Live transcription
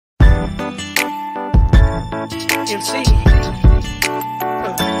MC,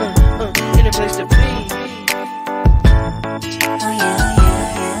 in a place to be.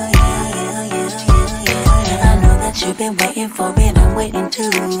 You've been waiting for it, I'm waiting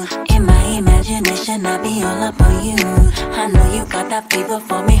too. In my imagination, I be all up on you. I know you got that fever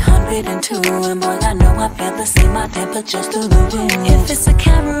for me, 102. And boy, I know I feel the same, my temperature's through the roof. If it's a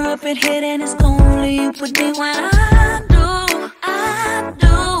camera up in here, then it's only you put me when I do.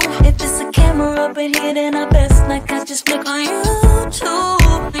 If it's a camera up in here, then I best like I just click on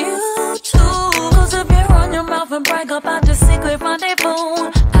YouTube. Close up your on your mouth and brag about the secret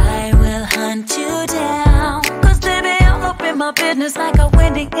rendezvous. I will hunt you down. My business like a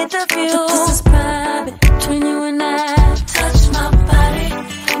wedding interview. But this is private between you and I. Touch my body,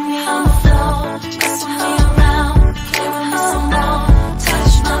 put me on the floor, mess me around, play with me some more.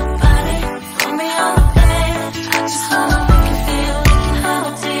 Touch my body, put me on the bed. I just wanna make you feel like how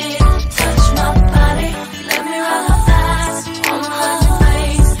I did. Touch my body, let me rub my thighs, wanna hold your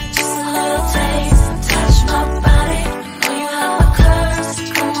face, just a little taste. Touch my body, know you have my curves.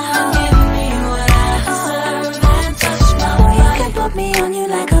 Come on, give me what I deserve and touch my body. Put me on you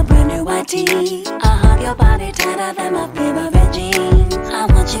like a brand new white tee. I have your body tighter than my favorite jeans. I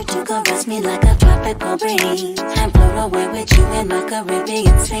want you to caress me like a tropical breeze and float away with you in my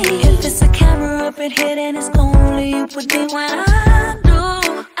Caribbean sea. If it's a camera up in here, then it's only you put me when I do.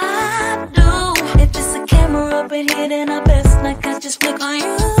 If it's a camera up in here, then I best like I just click on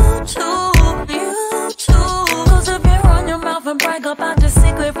YouTube. Close up your on your mouth and brag about the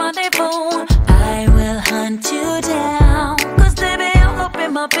secret rendezvous. I will hunt you down.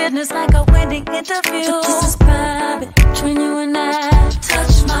 My business like a wedding interview. But this is private between you and I.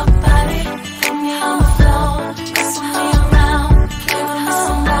 Touch my body, put me on the floor, mess me around, play with me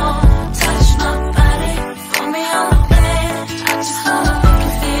some more. Touch my body, put me on the bed. I just wanna make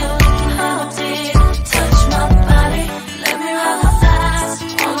you feel like how I did. Touch my body, let me rub my thighs,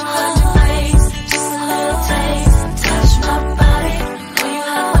 wanna hold your face, just a little taste. Touch my body, know you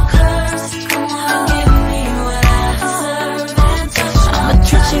have my curves. Come on, give me what I deserve and touch my body.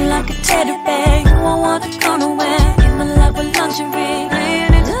 Treat you like a teddy bear, you won't wanna go nowhere. In my lap with luxury,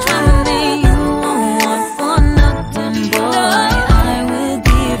 laying into time with me. You won't want for nothing, boy. I will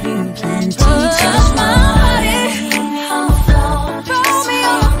give you plenty. Touch my body, put me on the floor, roll me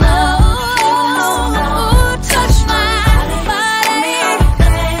on the floor. Touch my body,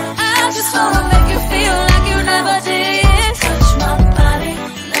 I just wanna make you feel like you never did. Touch my body,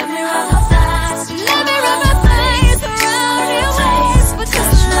 let me rub my thighs, let me rub my thighs around your waist. But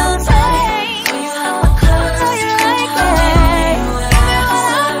just a little taste, you have my curves. Tell you right there,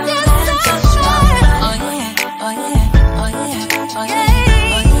 touch my body. Oh yeah, oh yeah, oh yeah, oh yeah.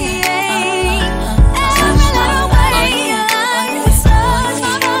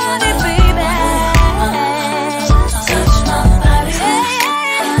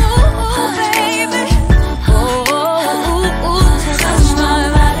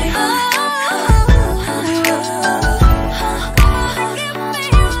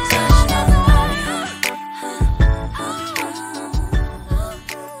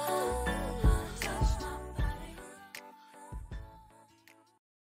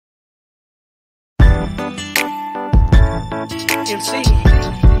 MC,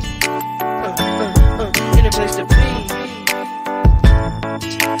 in a place to be.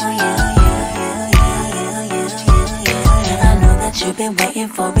 You've been waiting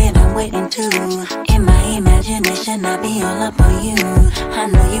for it, I'm waiting too. In my imagination, I be all up on you. I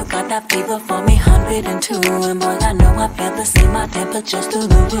know you got that fever for me, 102. And boy, I know I feel the same, my temperature's through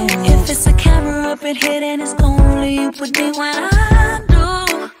the roof. If it's a camera up in here, then it's only you put me when I do.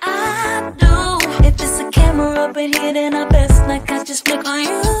 If it's a camera up in here, then I best like I just click on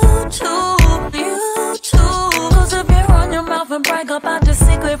YouTube. Close up your on your mouth and brag about the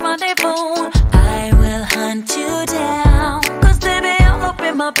secret rendezvous. I will hunt you down.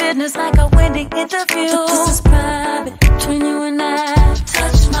 My business like a wedding interview. But this is private between you and I.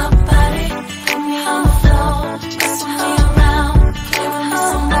 Touch my body, put me on the floor, mess me around, play with me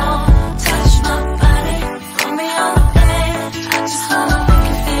some more. Touch my body, put me on the bed. I just wanna make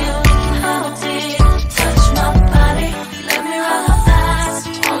you feel like how I did. Touch my body, let me rub my thighs,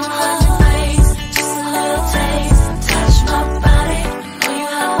 wanna hold your face, just a little taste. Touch my body, know you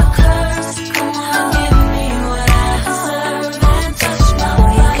have my curves. Come on, give me what I deserve and touch my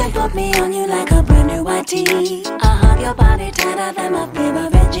body. Put me on you like a brand new white tee. I have your body tighter than my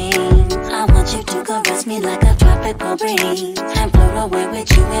favorite jeans. I want you to caress me like a tropical breeze and float away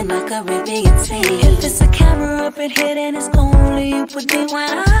with you in my Caribbean sea. If it's a camera up in here, then it's only you put me when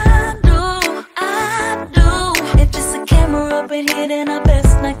I do. If it's a camera up in here, then I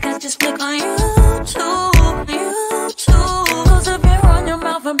best like I just click on YouTube.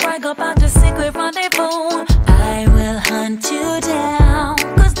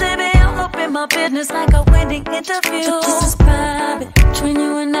 interview. This is private between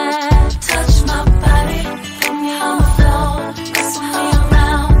you and I. Touch my body, put me on the floor, mess me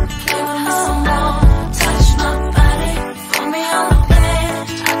around, play with me some more. Touch my body, put me on the bed.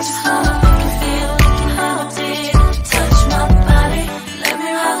 I just wanna make you feel like you never did. Touch my body, let me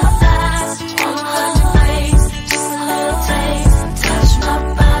rub my thighs, wanna hug your face, just a little taste. Touch my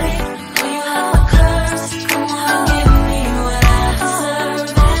body, know you have my curves. Come on, give me what I deserve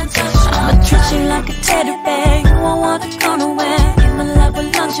and touch my I'ma treat you like a teddy bear. You won't wanna go nowhere. In my love with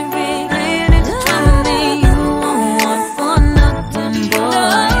luxury, laying into time with me. You won't want for nothing, boy.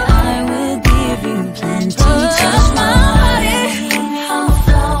 I will give you plenty. Touch my body, put me on the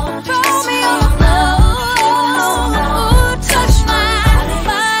floor, roll me on the floor. Touch my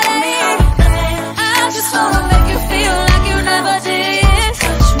body, I just wanna make you feel like you never did.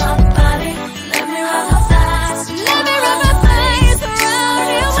 Touch my body, let me rub my thighs, let me rub my thighs around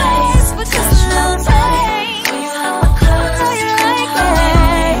your waist for just a little taste. Know you have my curves, know you like that.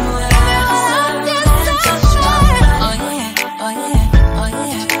 Oh yeah, oh yeah, oh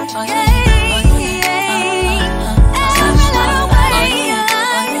yeah, oh yeah.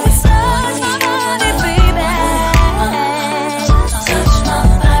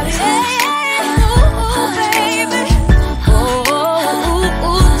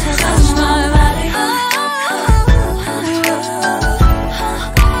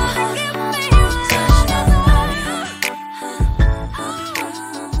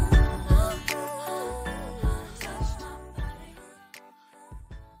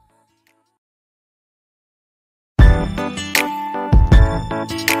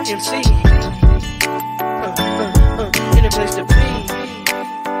 MC, in a place to be.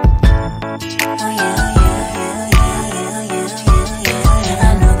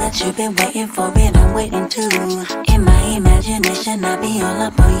 I know that you've been waiting for it, I'm waiting too. In my imagination, I'll be all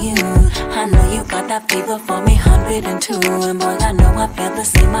up on you. I know you got that fever for me, 102. And boy, I know I feel the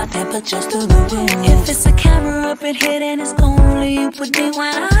same, my temperature's through the roof. If it's a camera up in here, then it's only you put me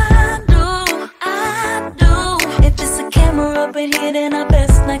when I do. If it's a camera up in here, then I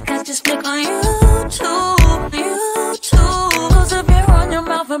best like I just flick on YouTube. Close up your on your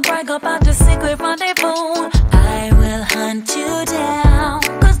mouth and brag about the secret rendezvous. I will hunt you down,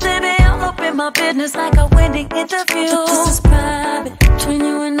 cause baby, I'll open my business like a wedding interview. This is private between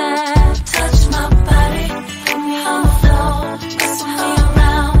you and I. Touch my body, put me on the floor, mess me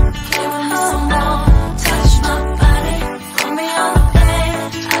around, play with me some more. Touch my body, put me on the bed.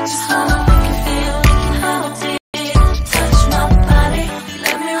 I just wanna make you feel like you never did. Touch my body,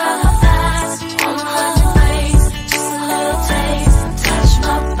 let me rub my thighs, wanna hug your face, just a little taste. Touch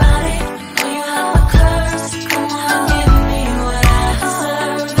my body, know you have my curves. Come on, give me what I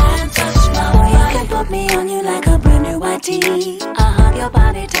deserve and touch my body. You can put me on you like a brand new white tee. I'll hug your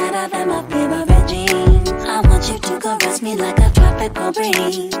body tighter than my favorite jeans. I want you to caress me like a tropical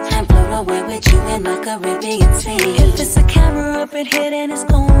breeze and float away with you in my Caribbean sea. If it's a camera up in here, then it's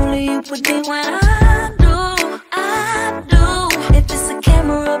only you put me when I do. If it's a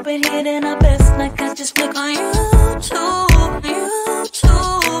camera up in here, then I best like I just flick on YouTube.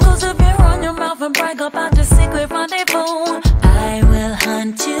 Close up your on your mouth and brag about the secret rendezvous. I will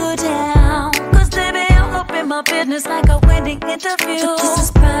hunt you down, cause baby, I'll open my business like a wedding interview. This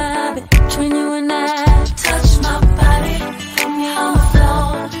is private between you and I. Touch my body, put me on the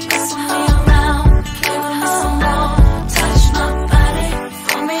floor, mess me around, play with me some more. Touch my body,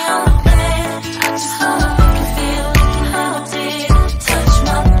 put me on the bed. I just wanna make you feel like you never did. Touch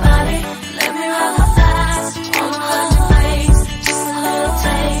my body, let me rub my thighs, wanna hug your face, just a little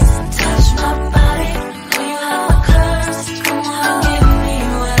taste. Touch my body, know you have my curves. Come on, give me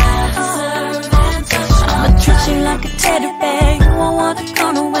what I deserve and touch my I'ma treat you like a teddy bear. You won't wanna go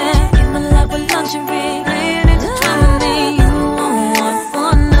nowhere. In my love with luxury.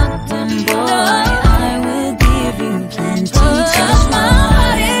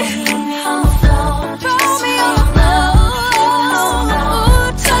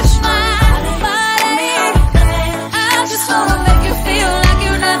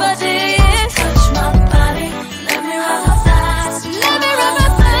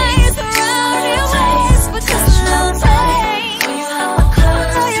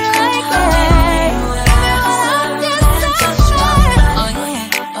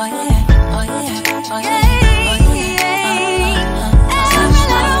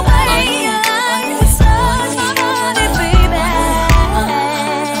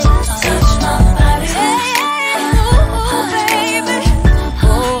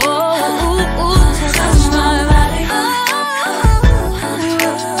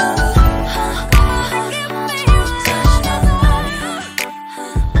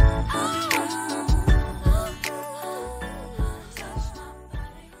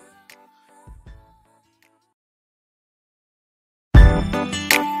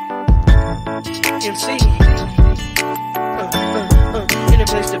 MC. Any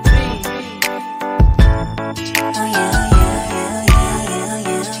place to be.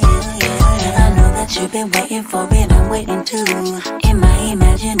 You've been waiting for it, I'm waiting too. In my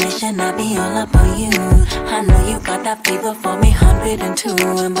imagination, I'll be all up on you. I know you got that fever for me, 102.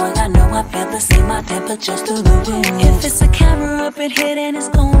 And boy, I know I feel the same, my temperature's through the roof. If it's a camera up in here, then it's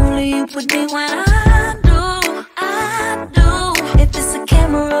only you put me when I do. If it's a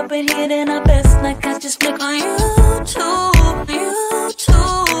camera up in here, then I best not catch just click on YouTube.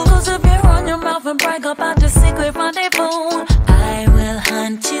 Close up your on your mouth and brag about the secret rendezvous. I will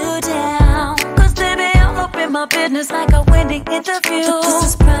hunt you down. My business like a wedding interview. This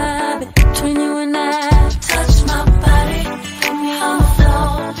is private between you and I. Touch my body, put me on the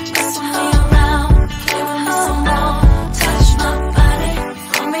floor, wrestle me around, play with me some more. Touch my body,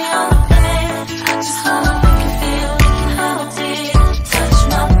 put me on the bed. I just wanna make you feel like how I did. Touch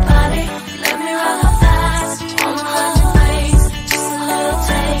my body, let me rub my thighs, wanna rub your face, just a little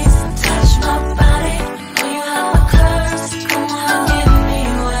taste. Touch my body, know you have my curves. Come on, give me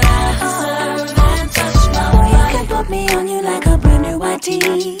what I deserve and touch my body. Put me on you like a brand new white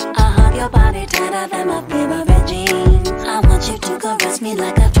tee. I hug your body tighter than my favorite jeans. I want you to caress me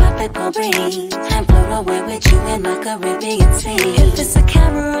like a tropical breeze and float away with you in my Caribbean sea. If it's a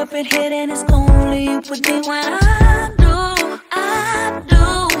camera up in here, then it's only you put me when I do.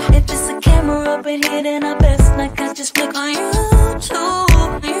 If it's a camera up in here, then I best not catch just click on YouTube.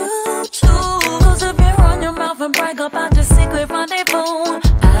 Close up your on your mouth and brag about the secret rendezvous.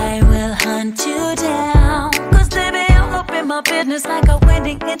 I will hunt you down. My business like a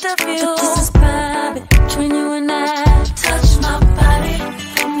wedding interview. This is private between you and I. Touch my body,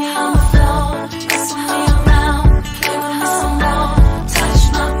 put me on the floor, wrestle me around, play with me some more. Touch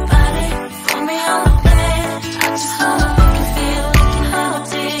my body, put me on the bed. I just wanna make you feel like how I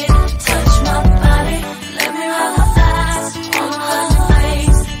did. Touch my body, let me rub my thighs, wanna rub your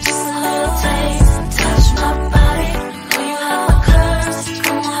face, just a little taste. Touch my body, know you have my curves.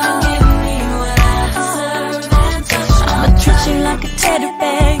 Come on, give me what I deserve and touch my body. Treat you like a teddy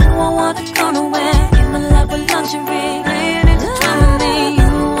bear, you won't wanna go nowhere. In my love with luxury, laying in the time with me. You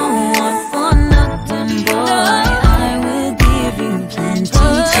won't want for nothing, boy. I will give you plenty.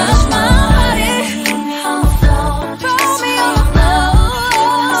 Touch my body, put me on the floor, roll me on the floor.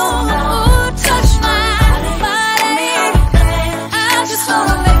 Touch my body, I just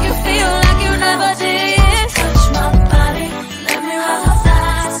wanna make you feel like you never did. Touch my body, let me rub my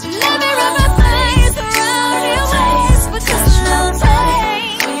thighs, let me rub my thighs around your waist. But just a little taste.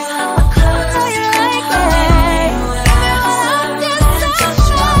 Know you have my curves. Know you like that. Touch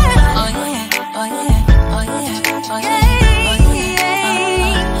my body. Oh yeah, oh yeah, oh yeah, oh yeah, oh yeah.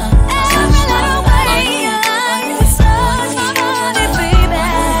 Every little way you touch my body, baby.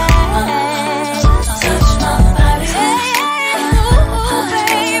 Touch my body, ooh,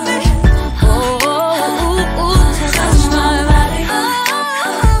 baby. Touch my body.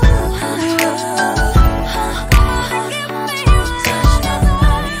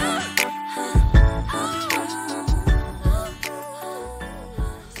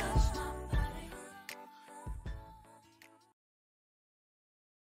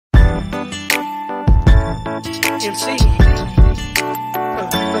 MC.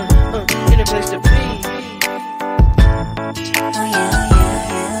 Any place to be.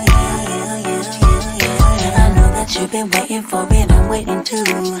 You've been waiting for it, I'm waiting too.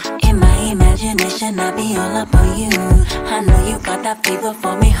 In my imagination, I'll be all up on you. I know you got that fever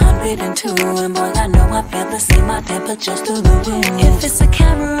for me, 102. And boy, I know I feel the same, my temperature's through the roof. If it's a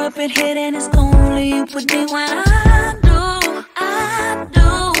camera up in here, then it's only you put me when I do.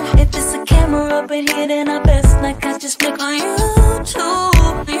 If it's a camera up in here, then I best not catch just click on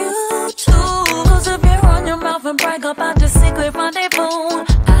YouTube. Close up your on your mouth and brag about the secret rendezvous.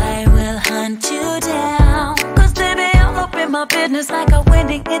 I will hunt you down. My business like a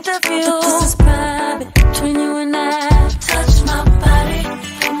wedding interview. This is private between you and I. Touch my body,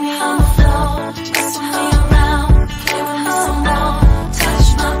 put me on the floor, wrestle me around, play with me some more. Touch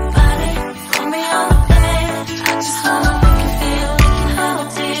my body, put me on the bed. I just wanna make you feel like how I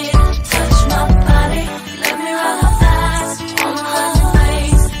did. Touch my body, let me rub my thighs, wanna rub your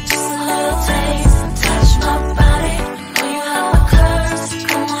face, just a little taste. Touch my body, know you have my curves.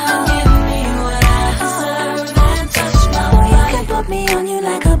 Come on, give me what I deserve and touch my body. Put me on you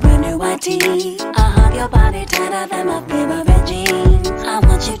like a brand new white tee. I hug your body tighter than my favorite jeans. I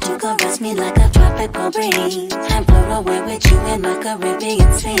want you to caress me like a tropical breeze and float away with you in my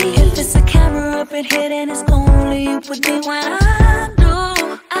Caribbean sea. If it's a camera up in here, then it's only you put me when I do.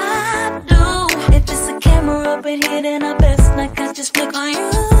 If it's a camera up in here, then I best not catch just click on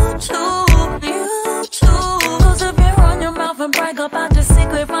YouTube.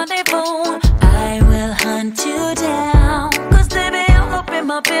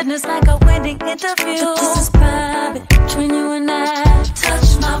 my business like a wedding interview. But this is private between you and I.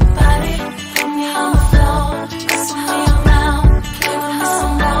 Touch my body, put me on the floor, wrestle me around, play with me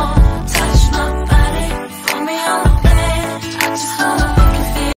some more. Touch my body, put me on the bed. I just wanna make you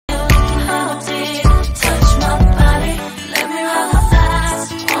feel like you never did. Touch my body, let me rub my thighs,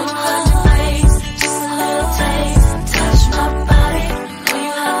 wanna hug your face, just a little taste. Touch my body, know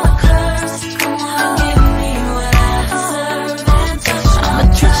you have my curves. Come on, give me what I deserve and touch. I'ma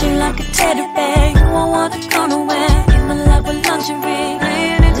treat you like a teddy bear. You won't wanna go nowhere. In my lap with luxury,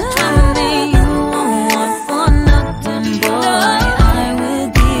 laying into time with me. You won't want for nothing, boy. I will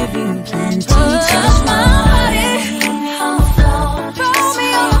give you plenty. Touch my body, put me on the floor, roll me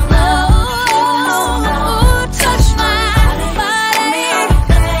on the floor. Touch my body,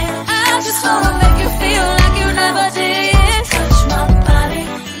 I just wanna make you feel like you never did. Touch my body,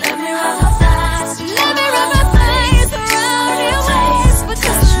 let me rub my thighs, let me rub my thighs around your waist for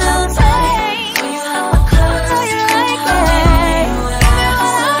just a little taste. Know you have my curves, know you like that.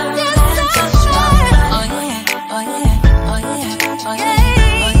 Touch my body, oh yeah, oh yeah, oh yeah, oh yeah.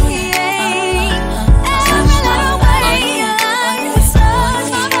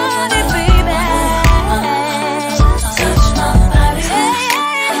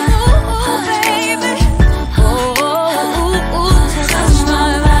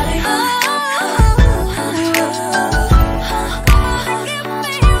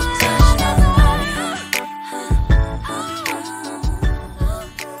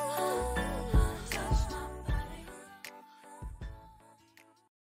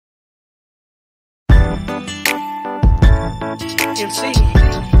 MC,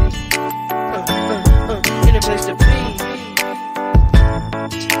 in a place to be.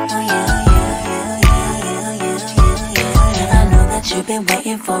 You've been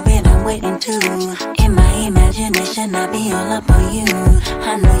waiting for it, I'm waiting too. In my imagination, I'll be all up on you.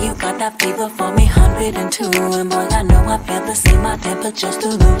 I know you got that fever for me, 102. And boy, I know I feel the same, my temperature's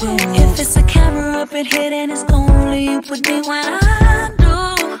through the roof. If it's a camera up in here, then it's only you with me when I do.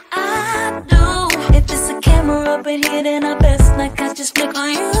 If it's a camera up in here, then I best not catch this flick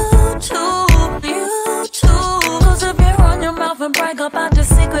on YouTube. Close up your on your mouth and brag about the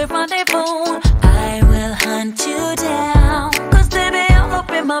secret rendezvous. I will hunt you down.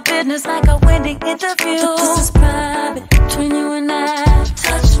 My business like a wedding interview. But this is private between you and I.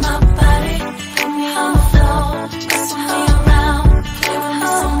 Touch my body, put me on the floor, wrestle me around, play with me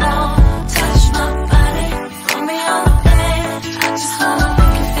some more. Touch my body, put me on the bed. I just wanna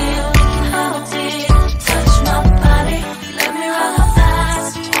make you feel like you never did. Touch my body, let me rub my thighs,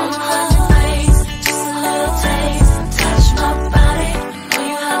 wanna hug your face, just a little taste. Touch my body, know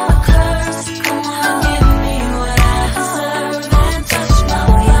you have my curves. Come on, give me what I deserve and touch my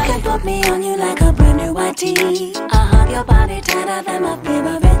body. Put me on you like a brand new white tee. I hug your body tighter than my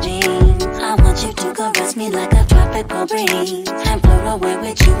favorite jeans. I want you to caress me like a tropical breeze and float away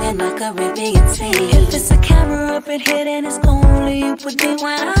with you in my Caribbean sea. If it's a camera up in here, then it's only you with me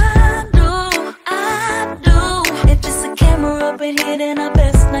when I do. If it's a camera up in here, then I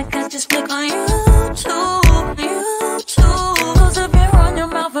best not catch this flick on YouTube. Close up your on your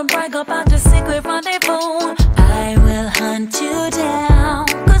mouth and brag about the secret rendezvous. I will hunt you down.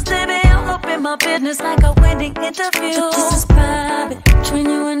 My business like a wedding interview. But this is private between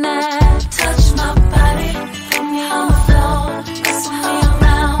you and I. Touch my body, put me on the floor, wrestle me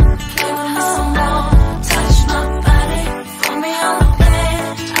around, play with me some more. Touch my body, put me on the bed.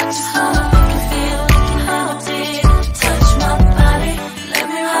 I just wanna make you feel like you never did. Touch my body, let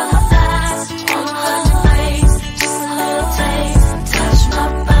me rub my thighs,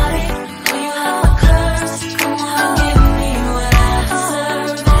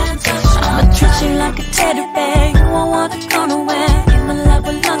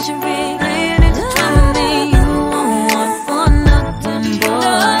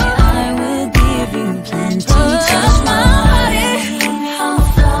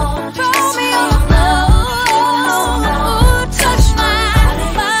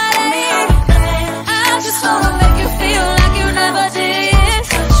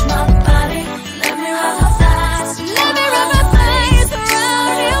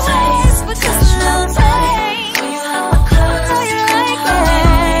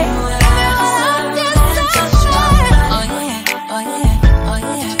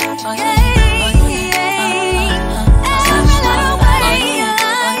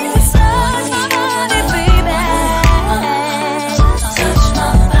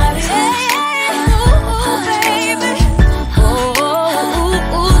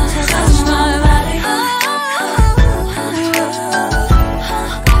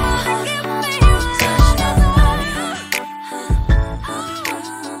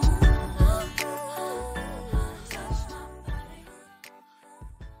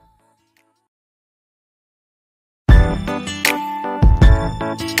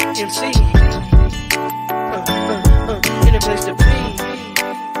 DMC. In a place to be.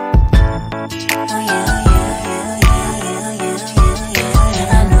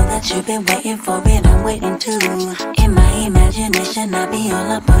 You've been waiting for it, I'm waiting too. In my imagination, I'll be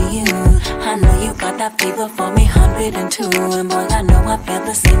all up on you. I know you got that fever for me, 102. And boy, I know I feel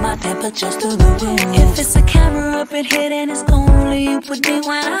the same, my temperature's through the roof. If it's a camera up in here, then it's only you put me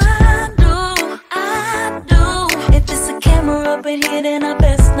when I do. If it's a camera up in here, then I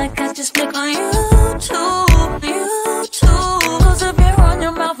best not catch this flick on YouTube. Close up your on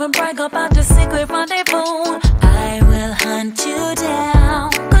your mouth and brag about the secret rendezvous. I will hunt you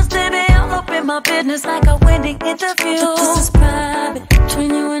down. My business like a wedding interview. But this is private between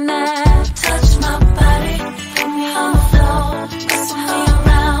you and I. Touch my body, put me on the floor, mess me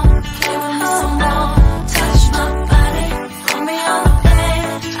around, play with me some more. Touch my body, put me on the bed.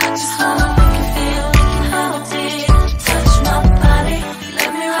 I just wanna make you feel like how I did. Touch my body, let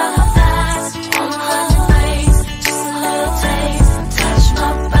me rub my thighs, wanna rub your waist, just a little taste. Touch my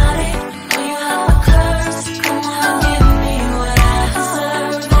body, know you have my curves. Come on, give me what I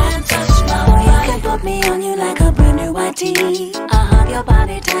deserve and touch my body. Put me on you like a brand new white tee. I hug your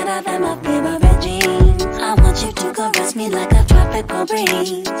body tighter than my favorite jeans. I want you to caress me like a tropical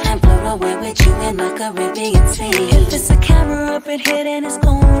breeze and float away with you in my Caribbean sea. If it's a camera up in here, then it's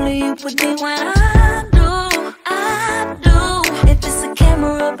only you put me when I do. If it's a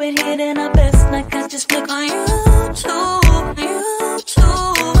camera up in here, then I best not catch this flick on YouTube.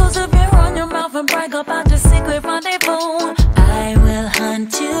 Close up your on your mouth and brag about the secret rendezvous. I will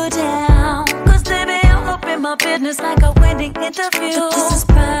hunt you down. My business like a wedding interview. But this is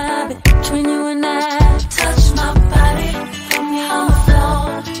private between you and I. Touch my body, put me on the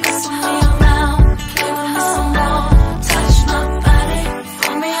floor, mess me around, play with me some more. Touch my body,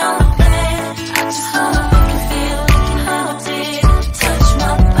 put me on the bed. I just wanna make you feel like how I did. Touch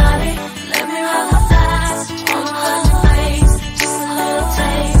my body, let me rub my thighs, wanna rub your waist, just a little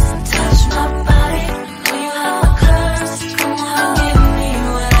taste. Touch my body, know you have my curves. Come on, give me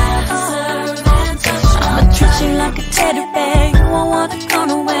what I deserve and touch my body. Treat you like a teddy bear, you won't wanna go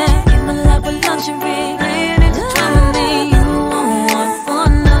nowhere. In my love with luxury, laying into time with me. You won't want for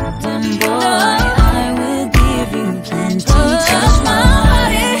nothing, boy. I will give you plenty. Touch my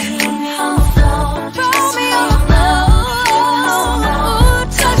body, put me on the floor, throw me on the floor.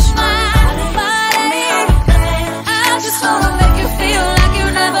 Touch my body, I just wanna make you feel like you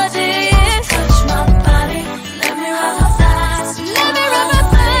never did. Touch my body, let me rub my thighs, let me rub my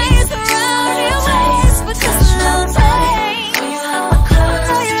thighs around your waist. But just a little taste. You have my curves.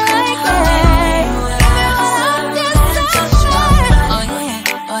 I know you like that. Touch my body. Oh yeah,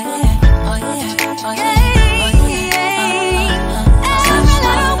 oh yeah, oh yeah, oh yeah. Every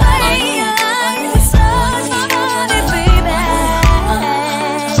little way you touch my body, baby.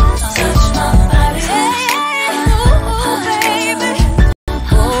 Touch my body, ooh, baby.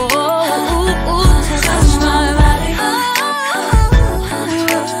 Touch my body.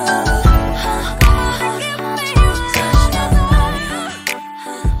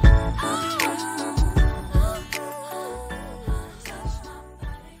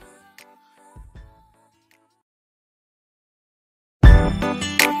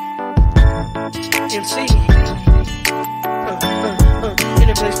 DMC. In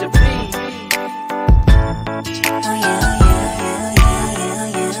a place to be.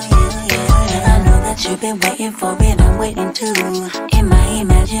 You've been waiting for it, I'm waiting too. In my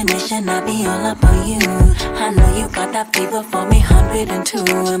imagination, I'll be all up on you. I know you got that fever for me, 102.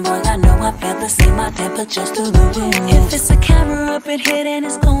 And boy, I know I feel the same, my temperature's through the roof. If it's a camera up in here, then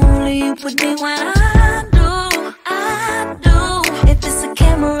it's only you put me when I do. If it's a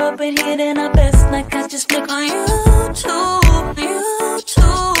camera up in here, then I best not catch this flick on YouTube.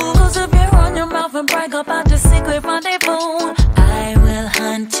 Close up your on your mouth and brag about the secret rendezvous. I will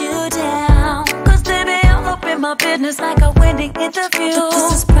hunt you down. My business like a wedding interview. But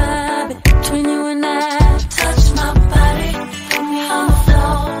this is private between you and I. Touch my body, put me on the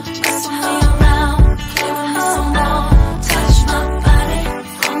floor, mess me around, play with me some more. Touch my body,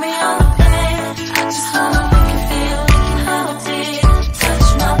 put me on the bed. I just wanna make you feel like how I did. Touch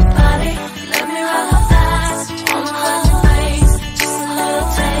my body, let me rub my thighs, wanna rub your waist, just a little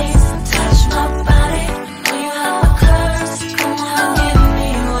taste. Touch my body, know you have my curves. Come on, give me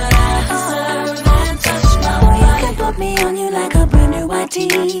what I deserve and touch my body. Put me on you like a brand new white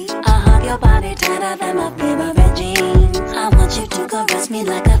tee. I hug your body tighter than my favorite jeans. I want you to caress me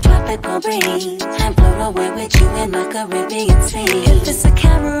like a tropical breeze and float away with you in my Caribbean sea. If it's a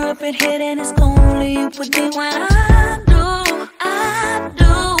camera up in here, then it's only you put me when I do.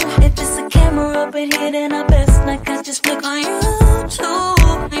 If it's a camera up in here, then I best not catch this flick on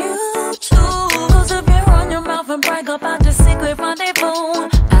YouTube.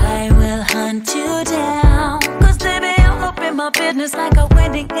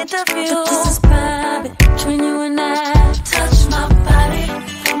 interview. But this is private between you and I. Touch my body,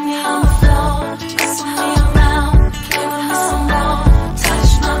 put me on the floor, wrestle me around, play with me some more.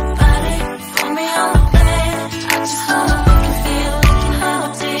 Touch my body, put me on the bed. I just wanna make you feel like you never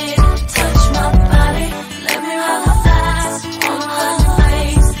did. Touch my body, let me rub my thighs, all of your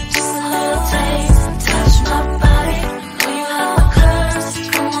ways, just a little taste. Touch my body, know you have my curves.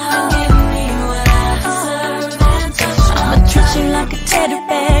 Come on, give me what I deserve and touch my body. I'ma treat you like a teddy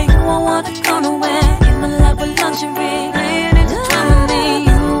bear. You won't wanna go nowhere. In my love with luxury, laying in the time with me.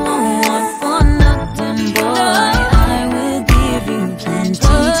 You won't want for nothing, boy. I will give you plenty.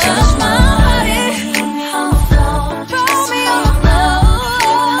 Touch my body, put me on the floor, throw me on the floor.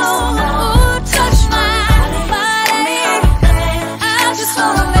 Touch my body, I just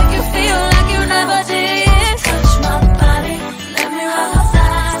wanna make you feel like you never did. Touch my body, let me rub my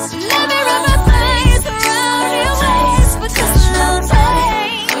thighs, let me rub my thighs around your waist, but just a little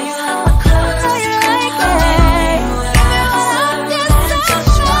taste. Know you have my curves, know you like it.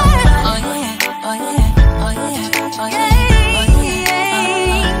 Touch my body, oh yeah, oh yeah, oh yeah, oh yeah.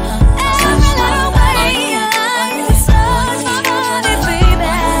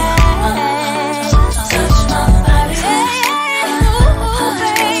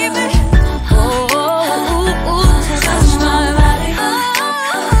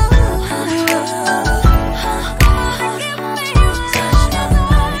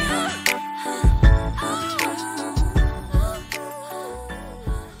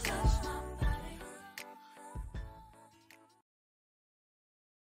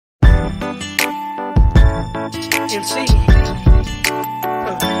 MC,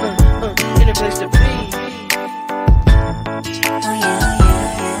 in a place to be.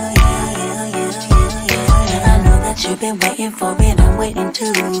 You've been waiting for it, I'm waiting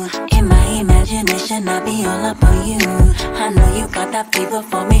too. In my imagination, I be all up on you. I know you got that fever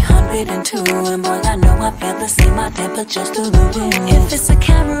for me, 102. And boy, I know I feel the same, my temperature's through the roof. If it's a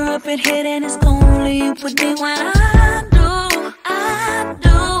camera up in here, then it's only you put me when I do.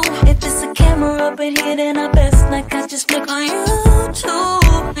 If it's a camera up in here, then I best like I just click on YouTube.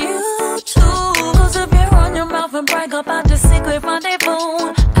 Close up your on your mouth and brag about the secret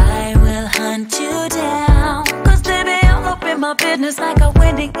rendezvous. I will hunt you down, cause baby, I'm up in my business like a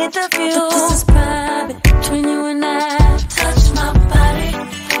wedding interview. But this is private between you and I. Touch my body,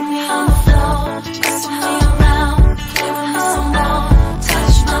 put me on the floor, wrestle me around, play with me some more.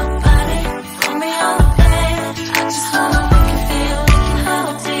 Touch my body, put me on the bed. I just wanna make you feel like you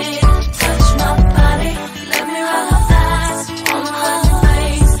never did. Touch my body, let me rub my thighs, all of your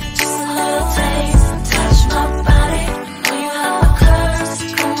ways, just a little taste. Touch my body, know you have my curves.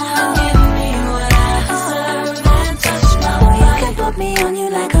 Come on, give me what I deserve and touch my body. You can put me on you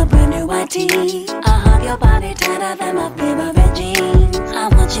like a brand new white tee. I have your body tighter than my favorite jeans. I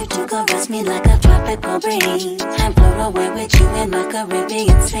want you to caress me like a tropical breeze and float away with you in my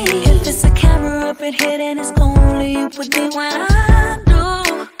Caribbean sea. If it's a camera up in here, then it's only you put me when I do.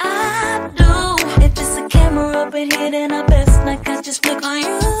 If it's a camera up in here, then I best like I just click on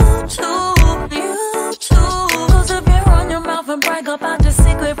YouTube. Close up your on your mouth and brag about the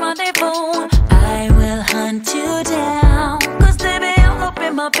secret rendezvous. I will hunt you down, cause baby, I'm up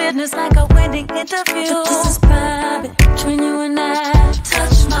in my business like a wedding interview. But this is private between you and I.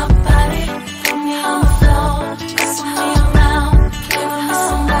 Touch my body, put me on the floor, wrestle me around, play with me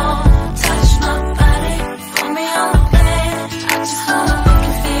some more. Touch my body, put me on the bed. I just wanna make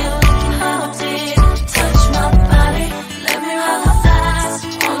you feel like you never did. Touch my body, let me rub my thighs,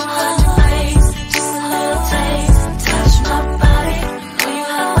 all of your ways, just a little taste. Touch my body, know you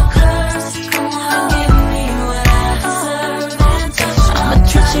have my curves. Come on, give me what I deserve and touch my body. I'ma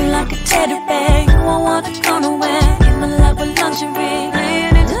treat you like a teddy bear. You won't wanna go nowhere. In my love with luxury,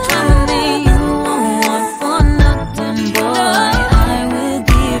 laying in the time with me. You won't want for nothing, boy. I will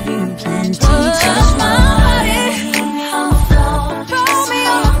give you plenty. Touch my body, put me on the floor, throw me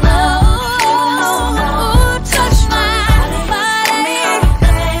on the floor. Touch my body,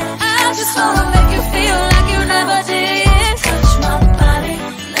 I just wanna make you feel like you never did. Touch my body,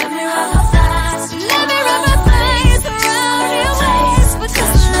 let me rub my thighs, let me rub my thighs around your waist, but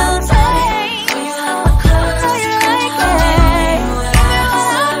just a little taste. Know you have my curves, know you like it.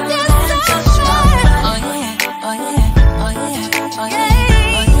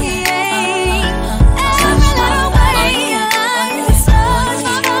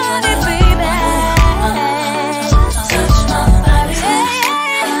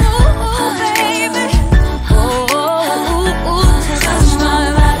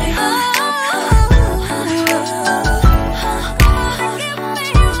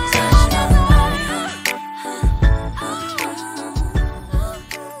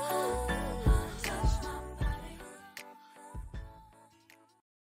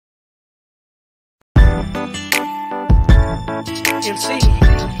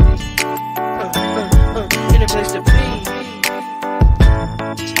 in a place to be.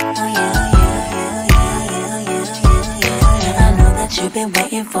 I know that you've been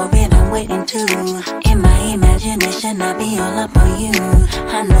waiting for it, I'm waiting too. In my imagination, I'll be all up on you.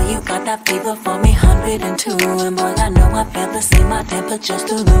 I know you got that fever for me, 102. And boy, I know I feel the same, my temperature's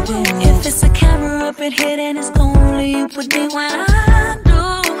through the roof. If it's a camera up in here, then it's only you would be when I do.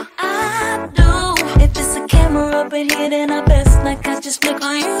 If it's a camera up in here, then I best like I just click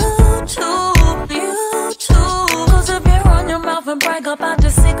on YouTube. Close up your on your mouth and brag about the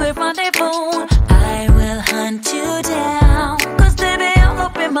secret rendezvous. I will hunt you down, cause baby, I'm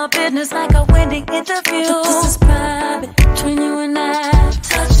up in my business like a wedding interview. This is private between you and I.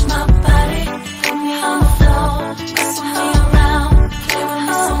 Touch my body, put me on the floor, wrestle me around, play with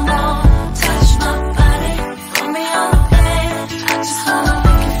me some more. Touch my body, put me on the bed, I just wanna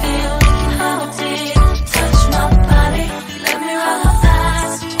make you feel how I did. Touch my body, let me rub my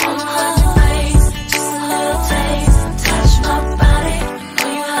thighs, all around your waist, just a little taste. Touch my body, know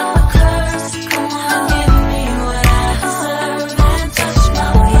you have my curves, come on, give me what I deserve. And touch my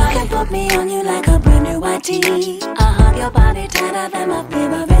body, you can put me on you like a brand new white tee. I'll hug your body tighter than my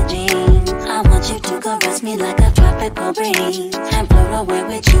favorite jeans. I want you to caress me like a tropical breeze and float away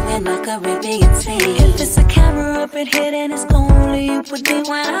with you in my Caribbean sea. If it's a camera up in here, then it's only you would be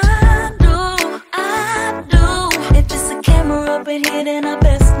when I do. If it's a camera up in here, then I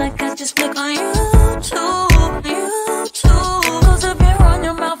best like I just click on YouTube. Close up your on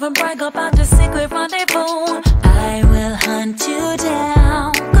your mouth and brag about the secret rendezvous. I will hunt you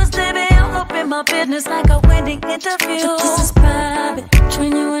down, cause baby, I'm up in my business like a wedding interview. This is private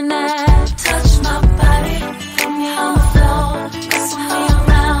between you and I. Touch my body, put me on the floor, wrestle me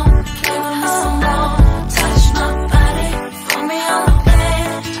around, play with me some more. Touch my body, put me on the bed,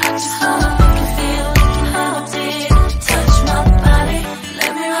 I just wanna make you feel how I did. Touch my body,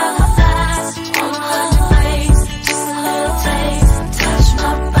 let me rub my thighs, all around your waist, just a little taste. Touch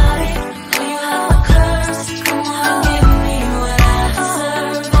my body, know you have my curves, come on, give me what I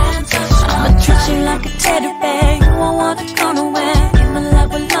deserve. And touch my I'ma treat you like a teddy bear, you won't wanna go nowhere. In my love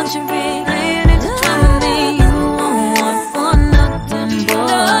with luxury, laying into me. You won't want for nothing, boy.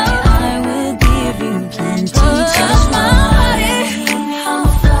 I will give you plenty. Touch my body, put me on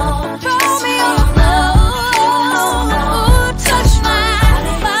the floor, throw me on the floor. Touch my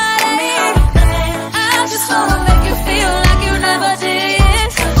body, I just wanna make you feel like you never did.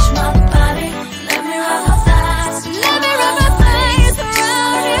 Touch my body, let me rub my thighs, let me rub my thighs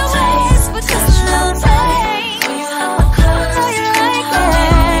around your waist with just a little taste. Know you have my curves, know you like that.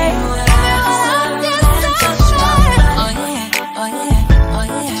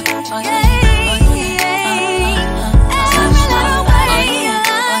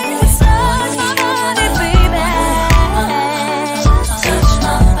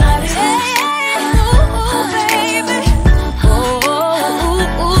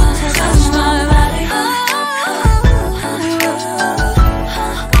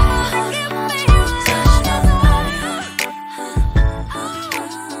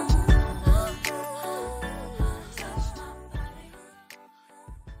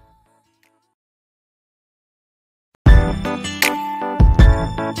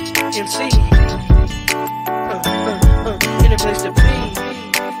 MC, in a place to be.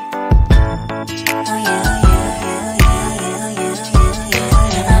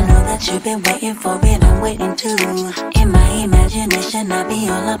 I know that you've been waiting for it, I'm waiting too. In my imagination, I'll be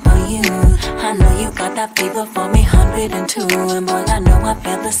all up on you. I know you got that fever for me, 102. And boy, I know I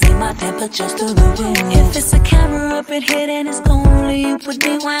feel the same, my temperature's through the roof. If it's a camera up in here, then it's only you would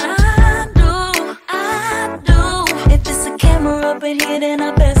be when I do. If it's a camera up in here, then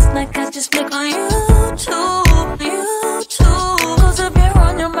I best like I just click on YouTube. Close up your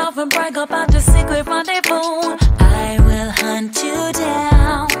on your mouth and brag about the secret rendezvous. I will hunt you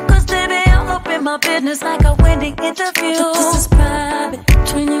down, cause baby, I'm up in my business like a wedding interview. This is private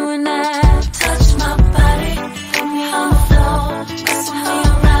between you and I. Touch my body, put me on the floor, wrestle me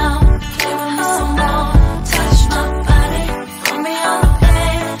around, play with me some more. Touch my body, put me on the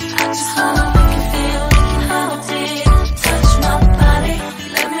bed, I just wanna make you feel how I did. Touch my body,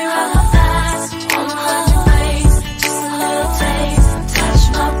 let me rub my thighs, all around your waist, just a little taste. Touch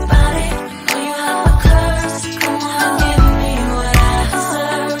my body, know you have my curves, come on, give me what I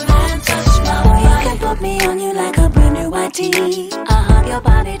deserve. And touch my body, you can put me on you like a brand new white tee. I'll hug your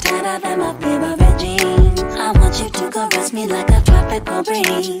body tighter than my favorite jeans. I want you to caress me like a tropical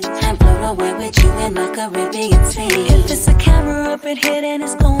breeze and float away with you in my Caribbean sea. If it's a camera up in here, then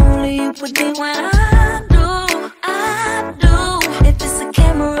it's only you would be when I do. If it's a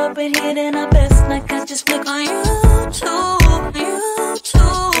camera up in here, then I best like I just click on YouTube.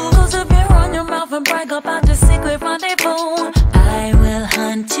 Close up your on your mouth and brag about the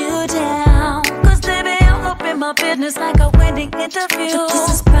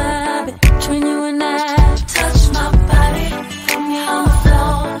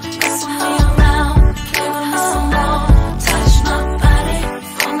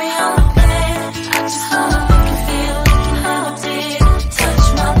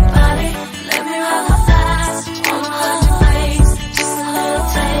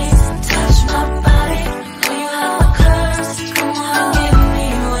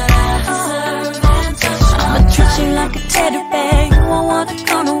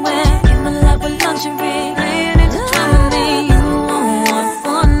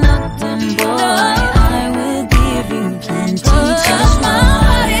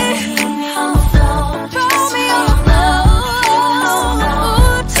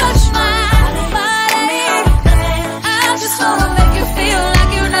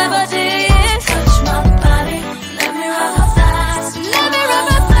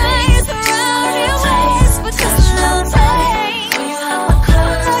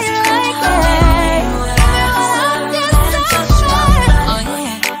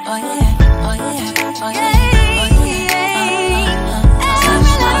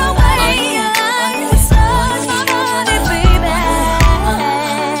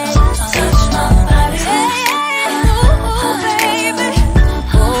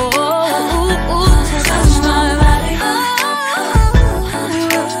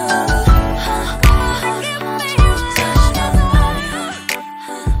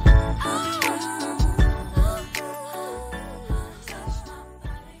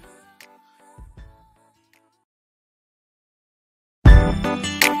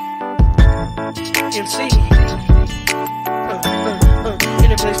MC.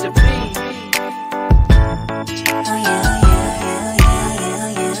 Any place to be.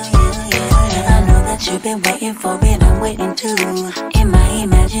 I know that you've been waiting for it, I'm waiting too. In my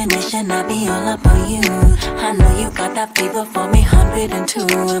imagination, I'll be all up on you. I know you got that fever for me, 102.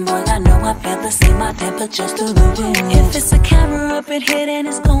 And boy, I know I feel the same, my temperature's through the roof. If it's a camera up in here, then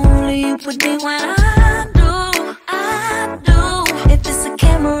it's only you put me when I do. If it's a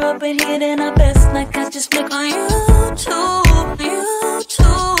camera up in here, then I best like I just click on YouTube.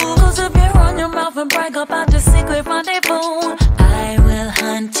 Close up your on your mouth and brag about the secret rendezvous. I will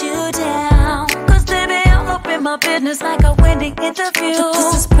hunt you down, cause baby, I'm up in my business like a wedding interview.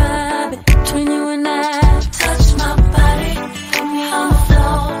 This is private between you and I. Touch my body, put me on the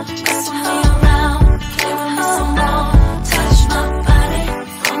floor, wrestle me around, play with me some more. Touch my body,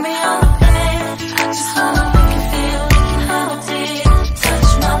 put me on the bed, I just wanna make you feel how deep. Touch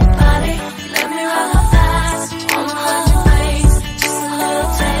my body, let me rub my thighs, wanna rub your waist, just a little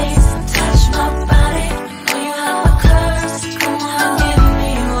taste. Touch my body, know you have my curves, come on, give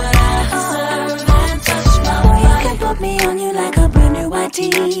me what I deserve. And touch my body, you can put me on you like a brand new white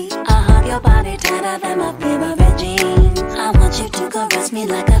tee. I'll hug your body tighter than my favorite jeans. I want you to caress me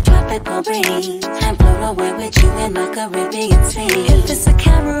like a tropical breeze and float away with you in my Caribbean sea. If it's a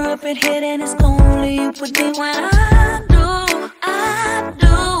camera up in here, then it's only you put me when I do.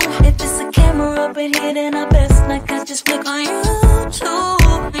 If it's a camera up in here, then I best like I just click on YouTube.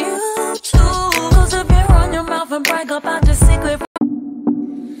 Close up your on your mouth and brag about the secret.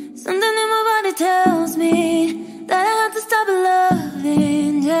 Something in my body tells me that I have to stop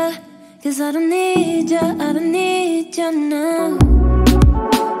loving ya, cause I don't need ya now.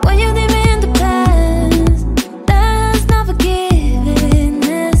 When you leave me in the past, that's not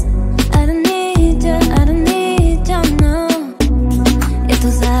forgiveness. I don't need ya now. Ya tú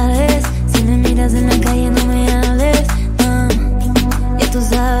sabes, si me miras en la calle no me hables, no. Ya tú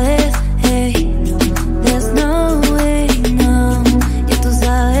sabes, hey, there's no way, no. Ya tú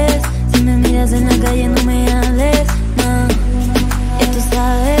sabes, si me miras en la calle no me hables, no. Ya tú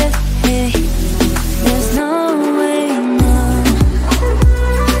sabes, hey, there's no way, no.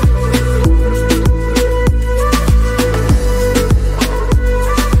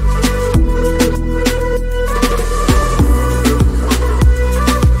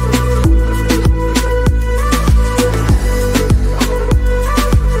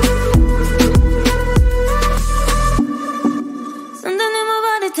 Something in my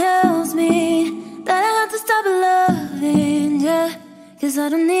body tells me that I have to stop loving ya, cause I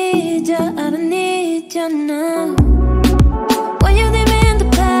don't need ya now. When you leave me in the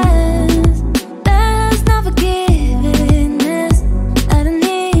past, that's not forgiveness. I don't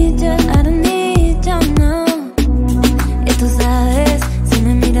need ya now. Ya tú sabes, si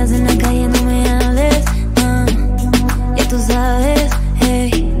me miras en la calle no me hables, no. Ya tú sabes, hey,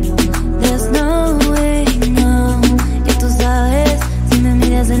 there's no way, no. Ya tú sabes, si me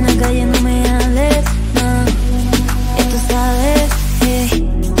miras en la calle no me hables, no. Ya tú sabes, hey,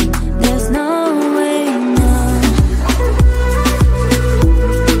 there's no way, no.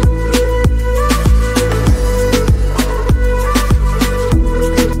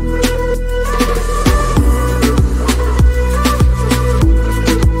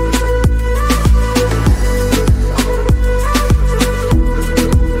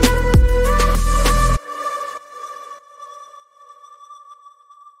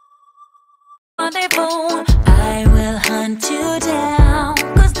 I will hunt you down,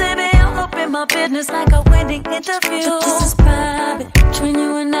 cause baby, I'm up in my business like a wedding interview. This is private between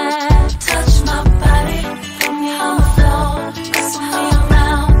you and I. Touch my body, put me on the floor, wrestle me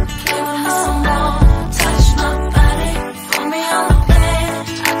around, play with me some more. Touch my body, put me on the bed,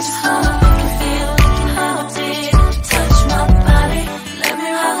 I just wanna make you feel how deep. Touch my body, let me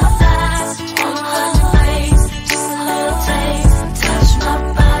rub my thighs, wanna rub your waist, just a little taste. Touch my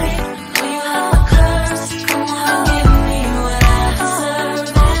body, know you have my curves, come on, give me what I deserve.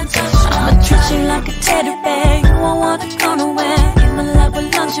 And touch my I'ma treat you like a teddy bear, you won't wanna go nowhere. Give my life with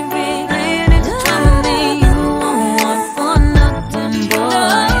luxury, laying into time with me. You won't want for nothing,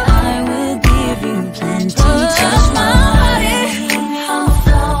 boy, I will give you plenty. Touch my body, put me on the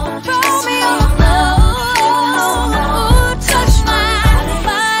floor, throw me on the floor. Touch my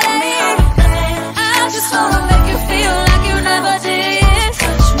body, I just wanna make you feel like you never did.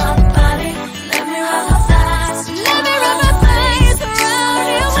 Touch my body, let me rub my thighs, let me rub my thighs around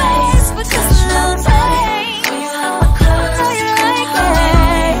your waist, but just a little taste. You have my curves, I know you like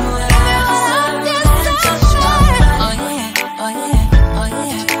that.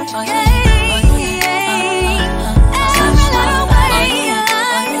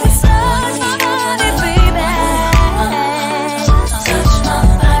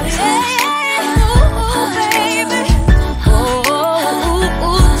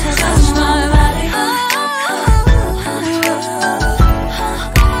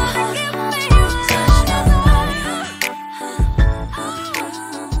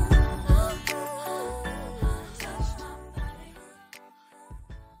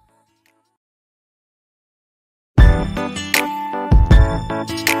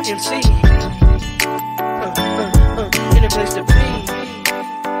 MC. In a place to be.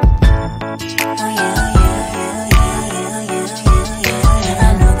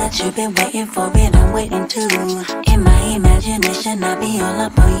 You've been waiting for it, I'm waiting too. In my imagination, I'll be all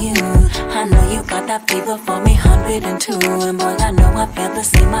up on you. I know you got that fever for me, 102. And boy, I know I feel the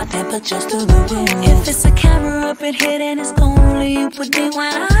same, my temperature's through the roof. If it's a camera up in here, then it's only you would be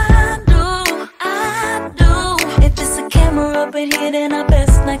what I do. If it's a camera up in here, then I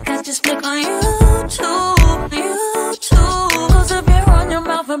best like I just click on YouTube. Close up your on your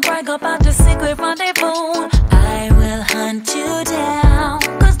mouth and brag about the secret rendezvous. I will hunt you down.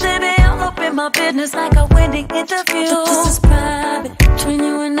 My business like a winning interview. This is private between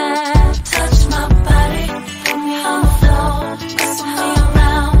you and I. Touch my body, put me on the floor, mess me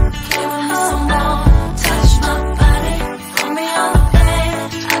around, play with me some more. Touch my body, put me on the bed.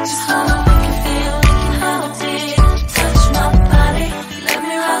 I just wanna make you feel like how I did. Touch my body, let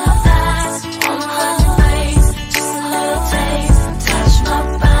me rub my thighs, wanna rub your waist, just a little taste. Touch my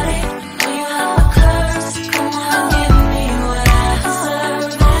body, know you have my curves. Come on, give me what I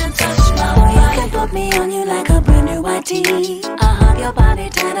deserve and touch my body. Put me on you like a brand new white tee. I hug your body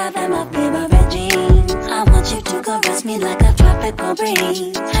tighter than my favorite jeans. I want you to caress me like a tropical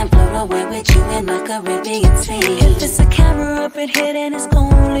breeze and float away with you in my Caribbean sea. If it's a camera up in here, then it's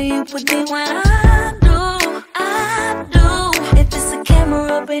only you would be what I do. If it's a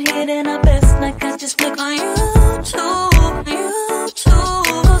camera up in here, then I best like I just click on YouTube.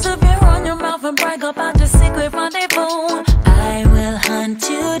 Close up your on your mouth and brag about the secret rendezvous. I will hunt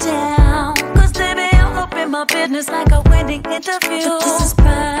you down. My business like a winning interview. This is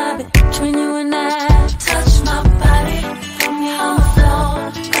private between you and I. Touch my body, put me on the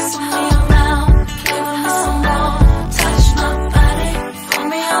floor, mess me around, play with me some more. Touch my body, put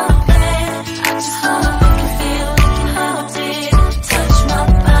me on the bed. I just wanna make you feel like how I did. Touch my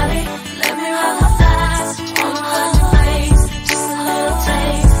body, let me rub my thighs, wanna rub your waist, just a little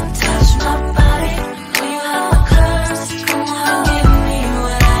taste. Touch my body, know you have my curves. Come on, give me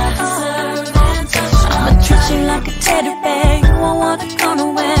what I deserve and touch my body. Treat you like a teddy bear, you won't wanna go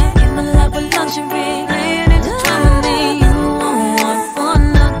nowhere. In my love with luxury, playing into time with me. You won't want for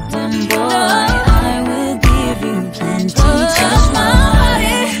nothing, boy. I will give you plenty. Touch my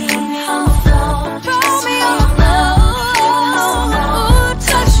body, put me on the floor, throw me on the floor.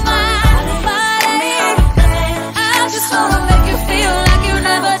 Touch my body, I just wanna make you feel like you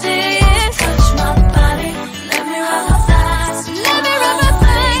never did. Touch my body, let me rub my thighs, let me rub my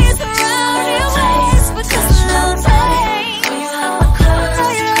thighs around your waist with just a little taste. You have my curves, how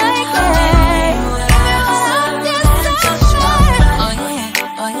you like that? Oh yeah,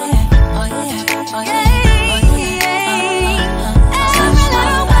 oh yeah, oh yeah.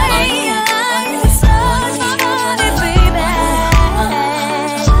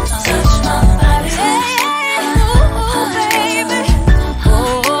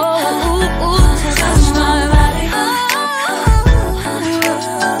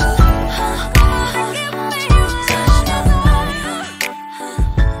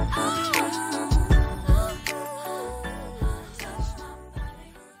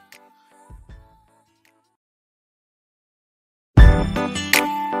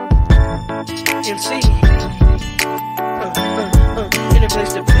 MC. In a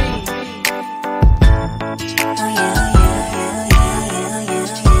place to be.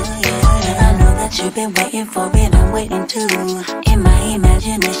 I know that you've been waiting for it, I'm waiting too. In my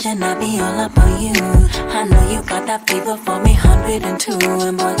imagination, I'll be all up on you. I know you got that fever for me, 102.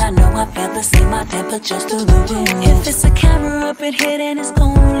 And boy, I know I feel the same, my temperature's through the roof. If it's a camera up in here, then it's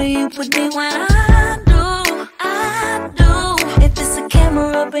only you would be what I do. If it's a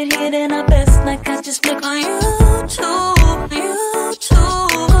camera up in here, then I best like I just click on YouTube.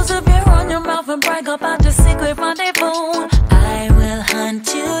 Close up your on your mouth and brag about the secret rendezvous. I will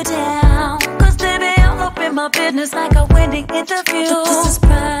hunt you down. Cause baby, I'm up in my business like a winning interview. This is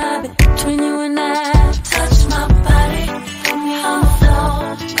private between you and I. Touch my body, put me on the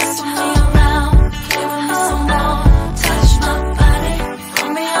floor, mess me around, play with me some more. Touch my body, put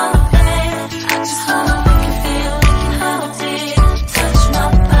me on the bed. I just wanna make you feel like how I did. Touch my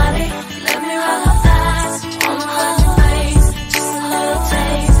body, let me rub my thighs, wanna rub your waist, just a little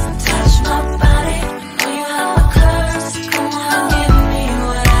taste. Touch my body, know you have my curves. Come on, give me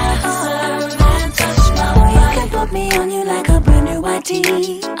what I deserve and touch my body. You can put me on you like a brand new white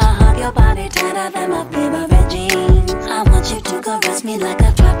tee. I hug your body tighter than my favorite jeans. I want you to caress me like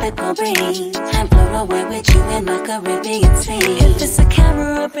a tropical breeze and float away with you in my Caribbean sea. If it's a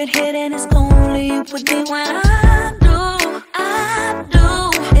camera up in here, then it's only you would be what I do.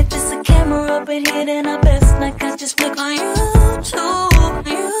 If it's a camera up in here, then I best like I just click on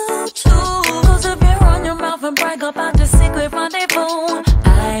YouTube.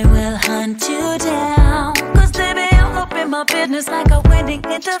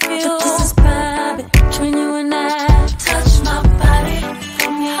 the interview. But this is private between you and I. Touch my body,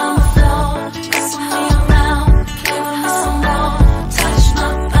 put me on the floor, mess me around, play with me some more. Touch my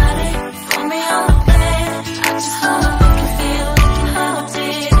body, put me on the bed. I just wanna make you feel like you never